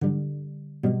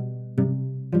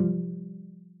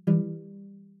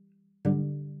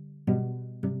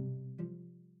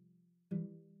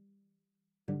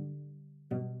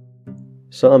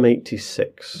Psalm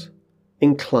 86.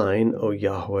 Incline, O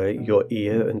Yahweh, your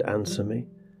ear and answer me,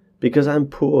 because I am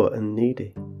poor and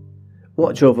needy.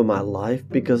 Watch over my life,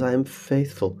 because I am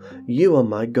faithful. You are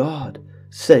my God.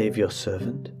 Save your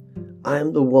servant. I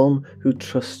am the one who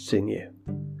trusts in you.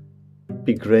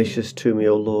 Be gracious to me,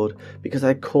 O Lord, because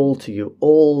I call to you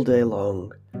all day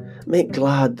long. Make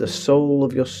glad the soul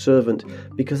of your servant,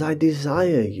 because I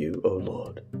desire you, O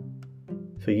Lord.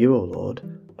 For you, O Lord,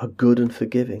 are good and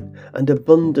forgiving, and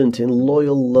abundant in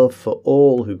loyal love for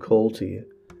all who call to you.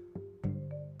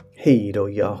 Heed, O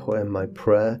Yahweh, my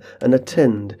prayer, and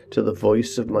attend to the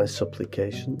voice of my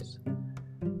supplications.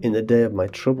 In the day of my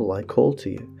trouble I call to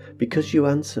you, because you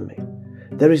answer me.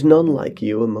 There is none like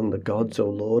you among the gods, O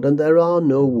Lord, and there are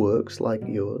no works like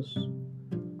yours.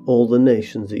 All the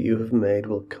nations that you have made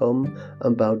will come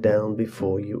and bow down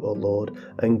before you, O Lord,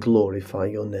 and glorify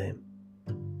your name.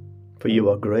 For you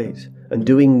are great, and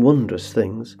doing wondrous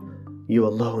things. You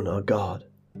alone are God.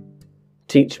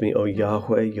 Teach me, O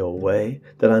Yahweh, your way,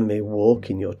 that I may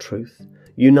walk in your truth.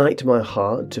 Unite my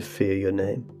heart to fear your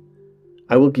name.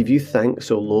 I will give you thanks,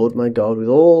 O Lord my God, with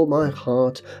all my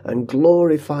heart, and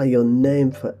glorify your name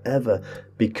forever,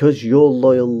 because your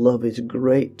loyal love is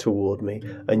great toward me,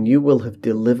 and you will have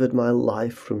delivered my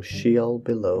life from Sheol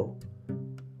below.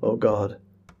 O God,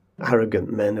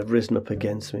 arrogant men have risen up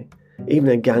against me. Even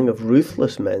a gang of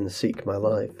ruthless men seek my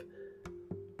life,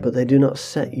 but they do not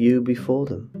set you before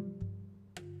them.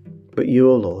 But you,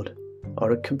 O Lord,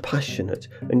 are a compassionate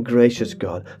and gracious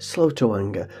God, slow to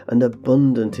anger and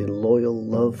abundant in loyal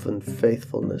love and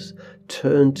faithfulness.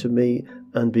 Turn to me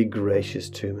and be gracious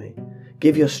to me.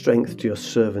 Give your strength to your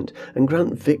servant, and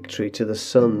grant victory to the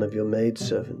son of your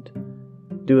maidservant.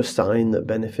 Do a sign that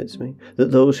benefits me,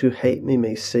 that those who hate me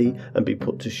may see and be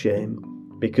put to shame.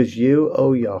 Because you,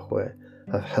 O Yahweh,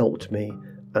 have helped me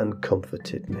and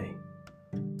comforted me.